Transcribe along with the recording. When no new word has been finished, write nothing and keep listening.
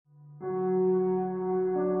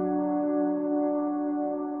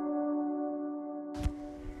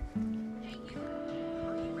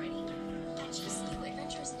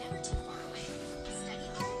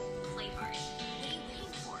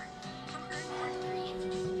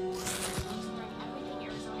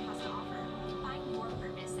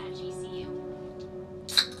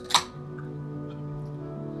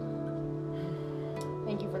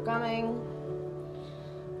morning.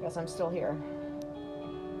 Guess I'm still here.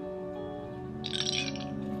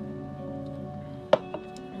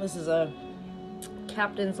 This is a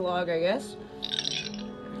captain's log, I guess.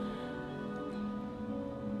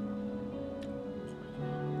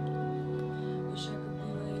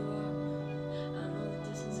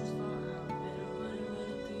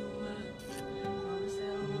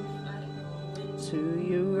 To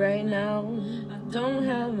you right now, I don't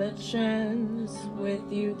have a chance with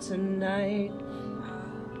you tonight.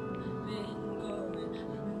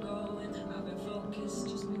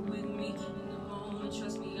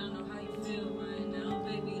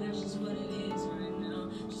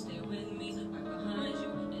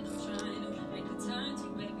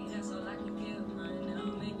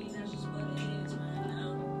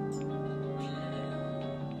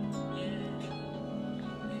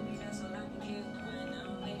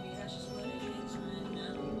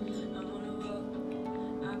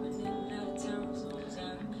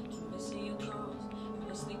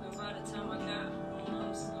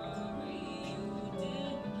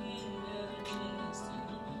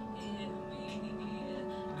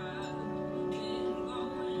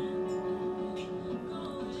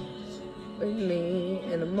 With me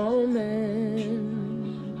in a moment.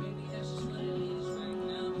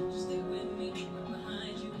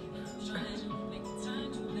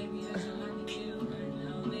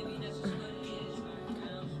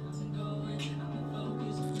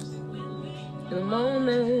 In a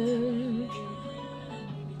moment.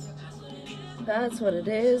 That's what it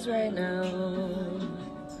is right now.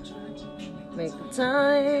 Make the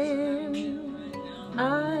time.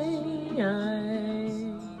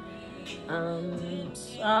 I'm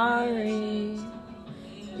sorry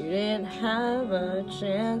you didn't have a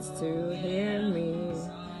chance to hear me.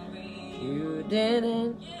 You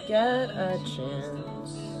didn't get a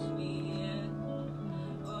chance.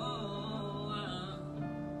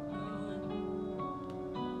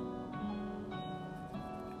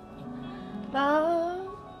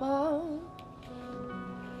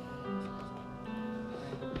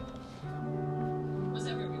 What's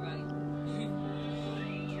up, everybody?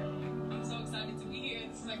 I'm so excited to be here.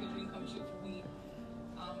 This is like a dream come true for me.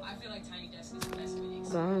 I feel like Tiny Desk is the best way to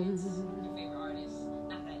experience your favorite artist.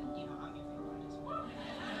 Not that, I'm your favorite artist.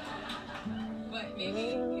 But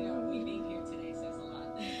maybe, me being here today says a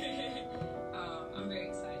lot. I'm very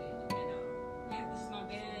excited. And yeah, this is my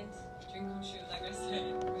band. Dream come true. Like I said,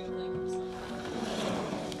 we're going to play some stuff.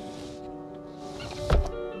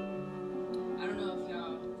 I don't know if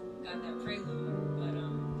y'all got that prelude.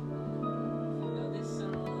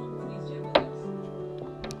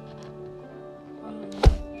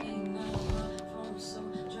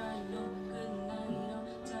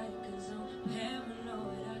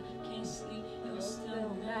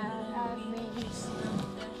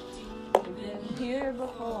 Here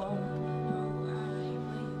before.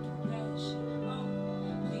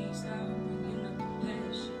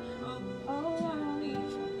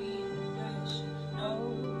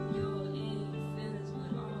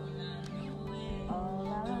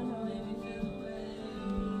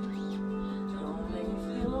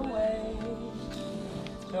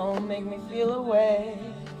 Don't make me feel away.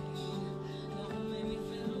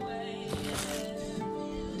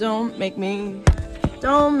 Don't make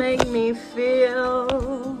me feel.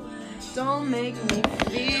 Don't make me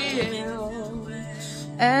feel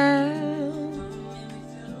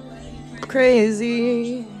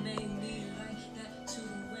crazy.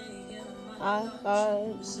 I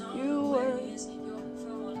thought you were.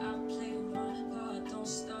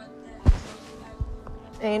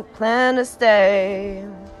 Ain't plan to stay.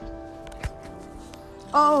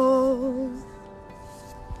 Oh.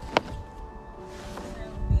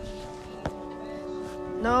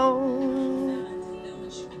 No,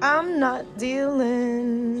 I'm not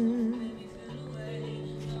dealing.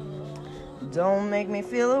 Don't make me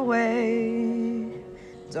feel away.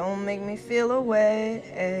 Don't make me feel away.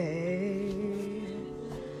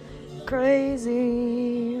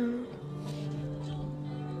 Crazy.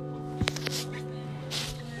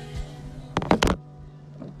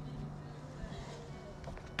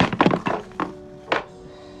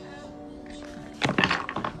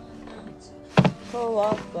 Pull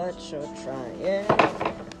off, but you're trying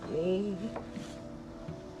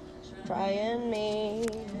me.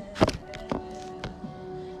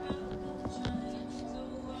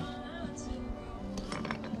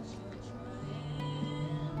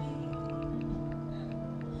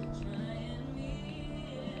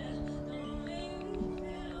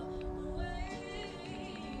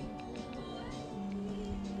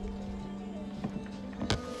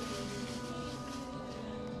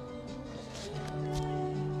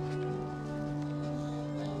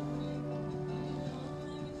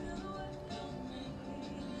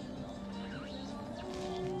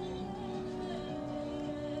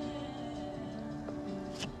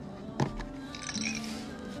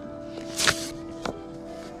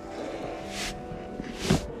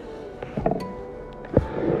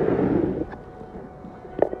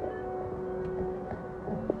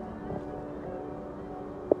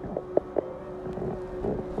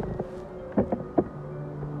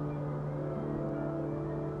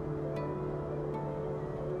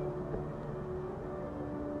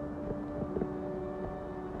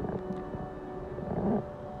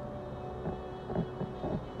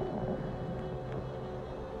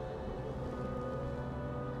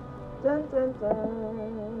 dun,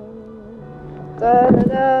 da da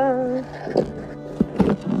da.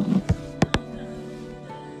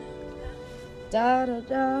 Da da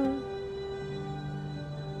da.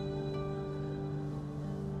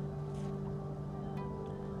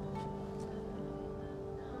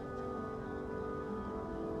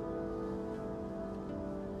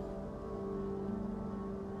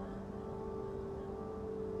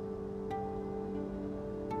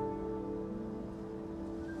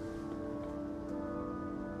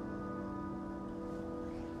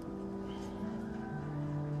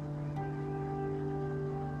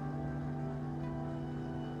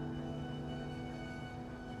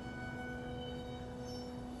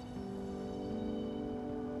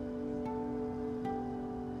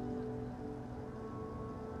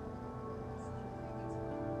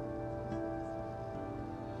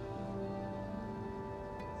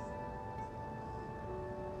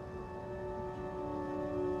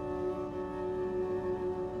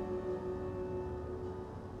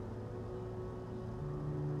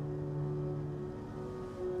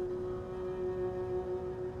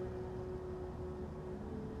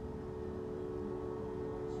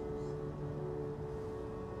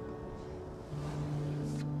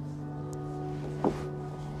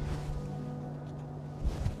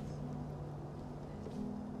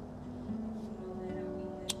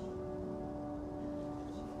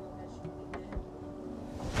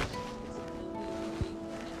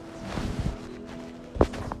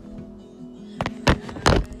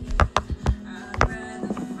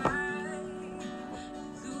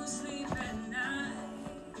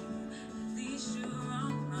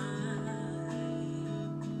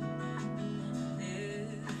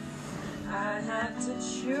 I have to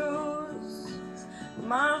choose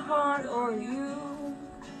my heart or you.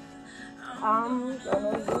 I'm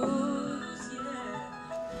gonna lose,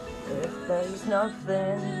 yeah. If there's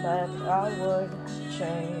nothing that I would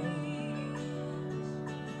change,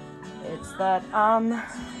 it's that I'm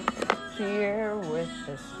here with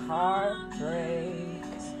this heartbreak.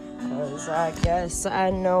 'Cause I guess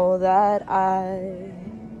I know that I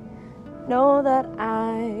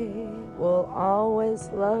will always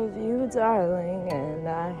love you, darling, and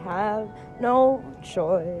I have no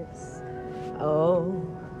choice. Oh,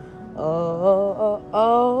 oh, oh,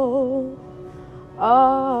 oh,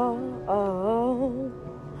 oh,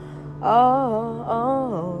 oh,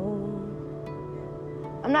 oh.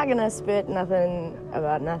 I'm not gonna spit nothing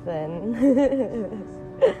about nothing.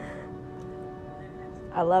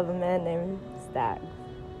 I love a man named Stack.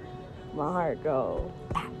 My heart goes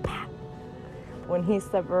pap, pap. When he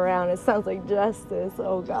step around, it sounds like justice.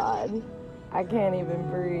 Oh God, I can't even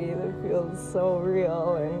breathe. It feels so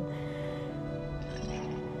real, and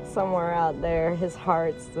somewhere out there, his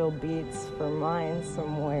heart still beats for mine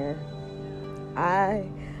somewhere.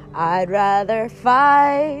 I'd rather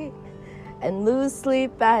fight and lose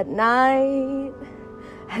sleep at night.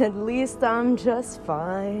 At least I'm just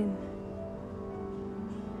fine.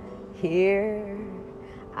 Here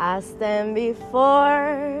I stand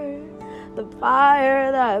before the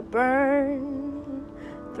fire that burned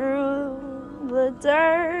through the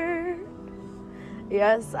dirt.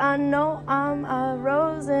 Yes, I know I'm a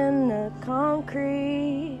rose in the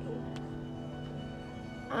concrete.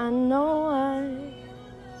 I know I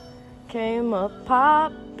came up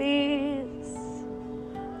poppies.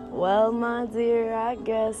 Well, my dear, I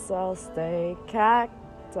guess I'll stay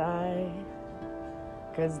cacti.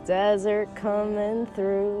 'Cause desert coming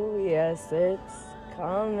through, yes, it's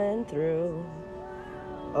coming through.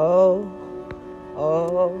 Oh,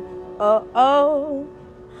 oh, oh, oh,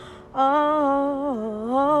 oh,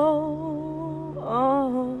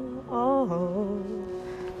 oh, oh.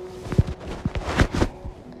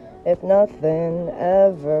 If nothing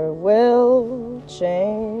ever will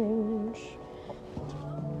change,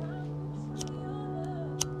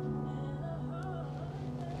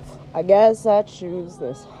 I guess I choose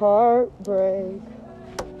this heartbreak.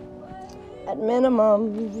 At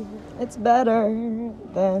minimum, it's better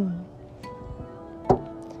than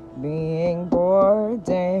being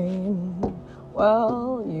bourdained.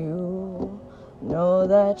 Well, you know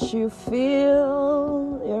that you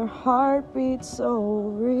feel your heartbeat so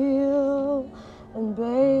real. And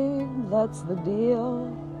babe, that's the deal.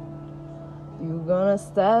 You gonna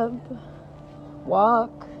step,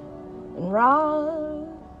 walk, and rock.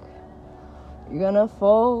 You're gonna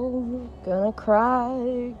fold, gonna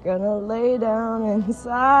cry, gonna lay down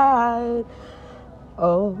inside.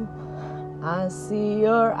 Oh, I see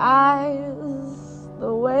your eyes,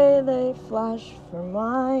 the way they flash for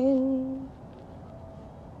mine.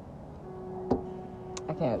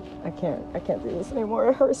 I can't do this anymore.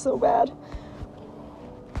 It hurts so bad.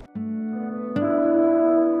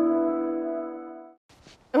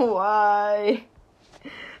 Why?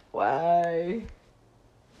 Why?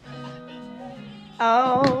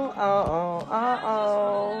 Oh, oh, oh, oh,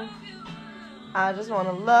 oh. I just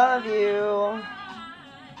wanna love you.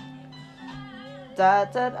 Da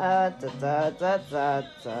da da da da da da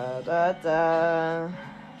da da da.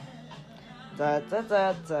 Da da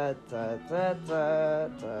da da da da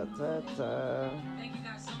da da da. Thank you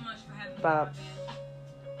guys so much for having me. Bop.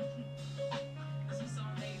 This is so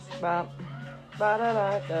amazing. Bop. Ba da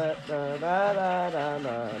da da da da da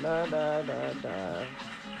da da da da da.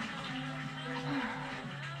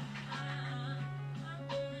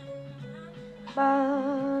 Ba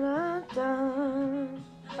da da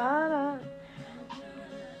ba da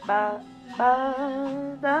ba ba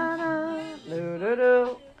da da do do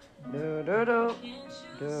do do do do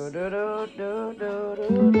do do do do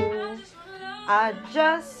do do. I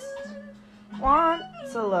just want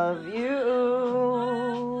to love you.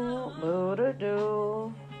 Do do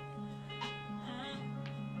do.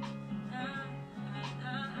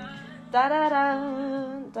 Da da da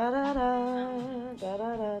da da da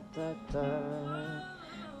da da da da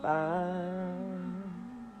ba.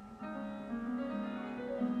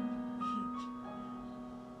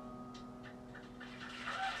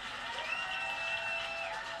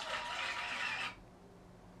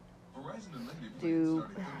 Do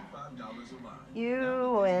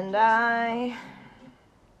you and I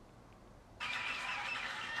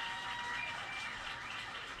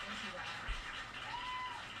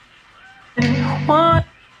want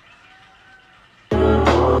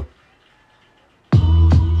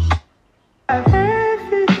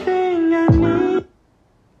everything I need,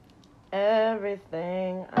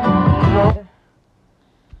 everything I need,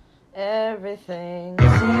 everything.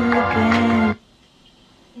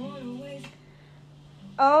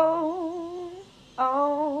 Oh,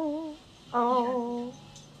 oh, oh,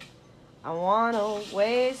 I wanna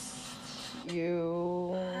waste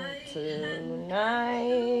you tonight.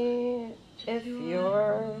 If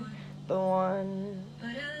you're the one,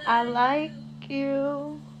 I like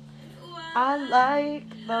you. I like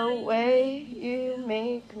the way you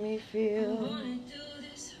make me feel.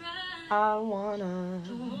 I wanna,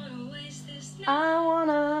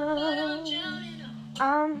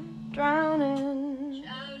 I'm drowning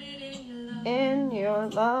in your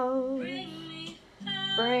love.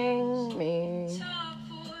 Bring me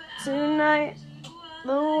tonight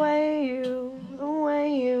the way you.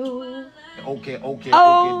 Okay.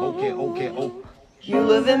 You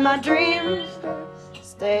live in my dreams.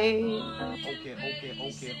 Stay.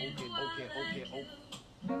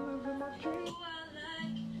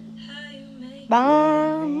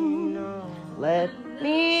 Bomb. Let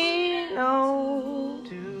me know.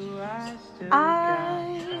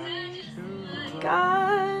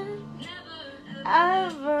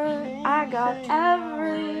 I got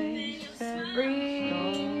every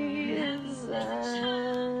reason.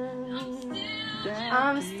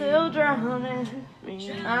 I'm still drowning in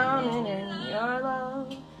your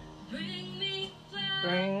love.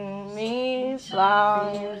 Bring me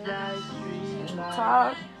flowers and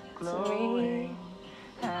talk to me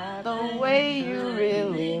the way you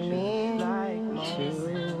really mean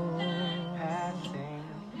to.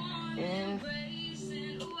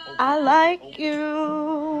 I like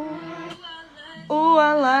you. Ooh,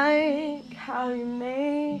 I like how you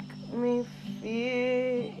make me feel.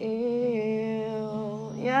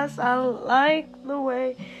 Yes, I like the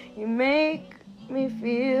way you make me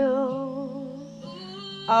feel.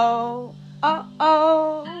 Oh, oh,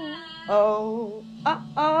 oh, oh, oh,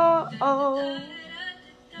 oh, oh.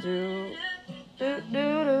 Do, do,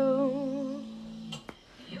 do, do.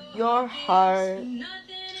 Your heart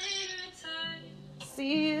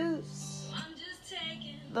sees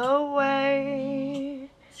the way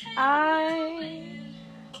I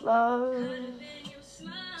love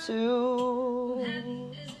to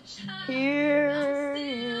hear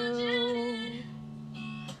you.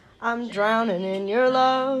 I'm drowning in your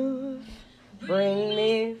love. Bring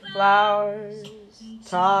me flowers,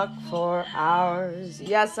 talk for hours.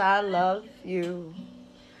 Yes, I love you.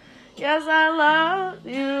 Yes, I love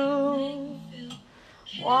you.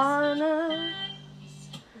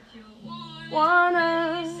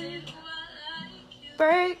 Wanna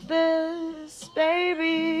break this,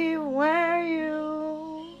 baby, where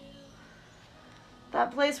you?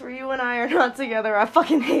 That place where you and I are not together, I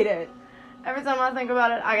fucking hate it. Every time I think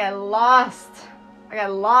about it, I get lost.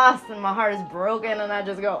 And my heart is broken and I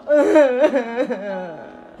just go,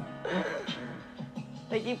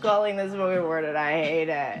 They keep calling this movie worded, I hate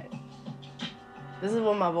it. This is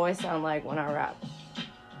what my voice sounds like when I rap.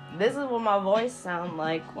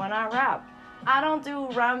 I don't do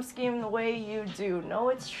rhyme scheme the way you do. No,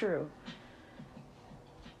 it's true.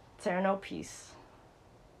 Terno piece.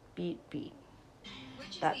 Beat.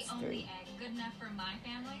 That's 3. Good enough for my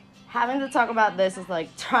family? Having to talk about this is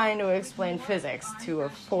like trying to explain physics to a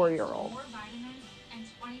 4-year-old.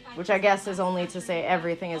 Which I guess is only to say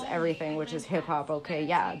everything is everything, which is hip-hop, okay?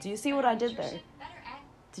 Yeah, do you see what I did there?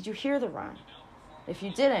 Did you hear the rhyme? If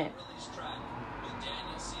you didn't,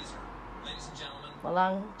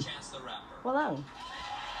 walang.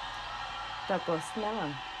 Tapos na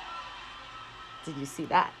lang. Did you see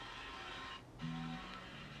that?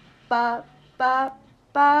 Ba ba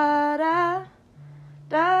ba da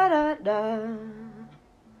da da da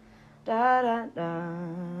da da da.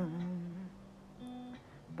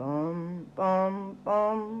 Bum bum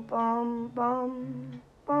bum bum bum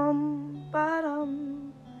bum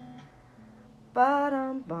ba-dum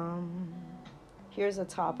ba-dum bum. Here's the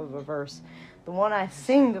top of a verse. The one I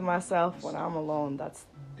sing to myself when I'm alone. That's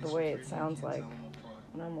the way it sounds like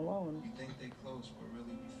when I'm alone.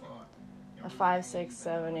 A 5, 6,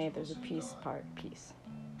 7, 8. There's a piece.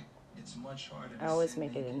 I always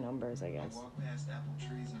make it in numbers, I guess.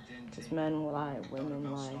 Because men lie,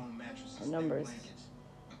 women lie. And numbers,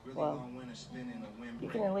 well, you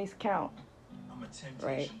can at least count,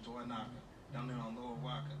 right?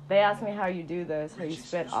 They ask me how you do this, how you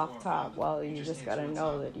spit off top. Well, you just gotta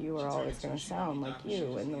know that you are always gonna sound like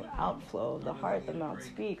you. In the outflow of the heart, the mouth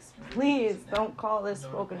speaks. Please don't call this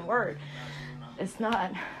spoken word. It's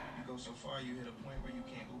not.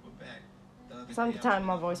 Sometimes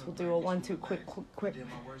my voice will do a 1, 2, quick.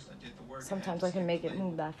 Sometimes I can make it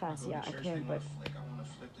move that fast. Yeah, I can, but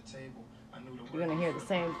you're gonna hear the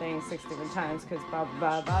same thing 6 different times because ba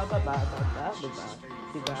ba ba ba ba ba ba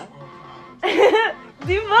ba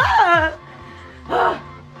diva.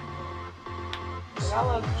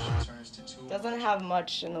 Tagalog doesn't have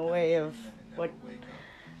much in the way of what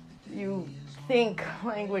you think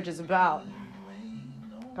language is about.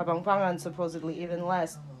 Kapampangan supposedly even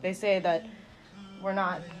less. They say that we're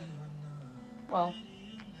not, well,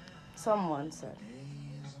 someone said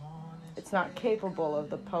it's not capable of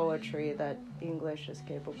the poetry that English is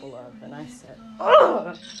capable of. And I said,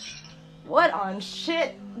 ugh! What on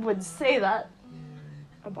shit would say that?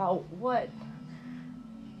 About what?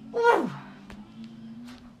 Ugh!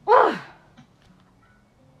 Ugh!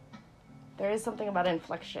 There is something about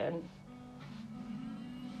inflection.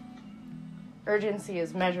 Urgency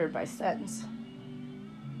is measured by sense.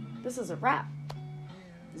 This is a rap.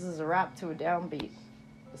 This is a rap to a downbeat.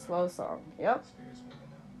 A slow song. Yep.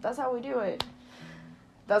 That's how we do it.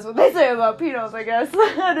 That's what they say about pedos, I guess.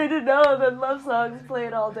 I didn't know that love songs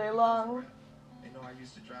played all day long.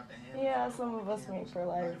 Yeah, some of us meet for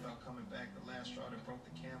life.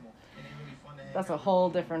 That's a whole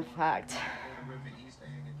different fact.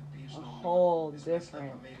 A whole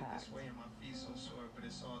different fact.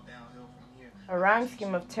 A rhyme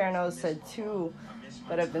scheme of Ternos said 2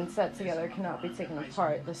 that have been set together cannot be taken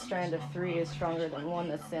apart. The strand of 3 is stronger than one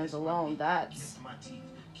that stands alone. That's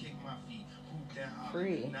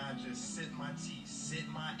free.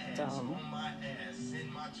 Dumb.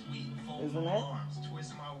 Isn't it?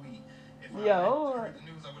 Yo,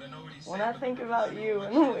 when I think about you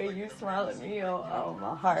and the way you smile at me, oh,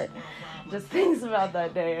 my heart just thinks about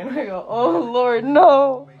that day and I go, oh Lord,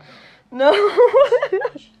 no. No.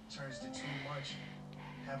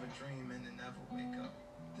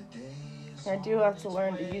 I do have to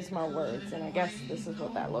learn to use my words, and I guess this is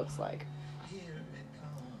what that looks like.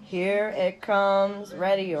 Here it comes,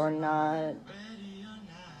 ready or not.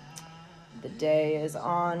 The day is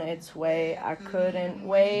on its way. I couldn't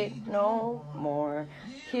wait no more.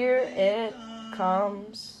 Here it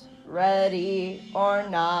comes, ready or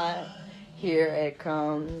not. Here it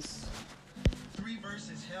comes. 3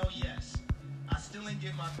 verses, hell yes. I still ain't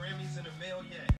get my Grammys in the mail yet.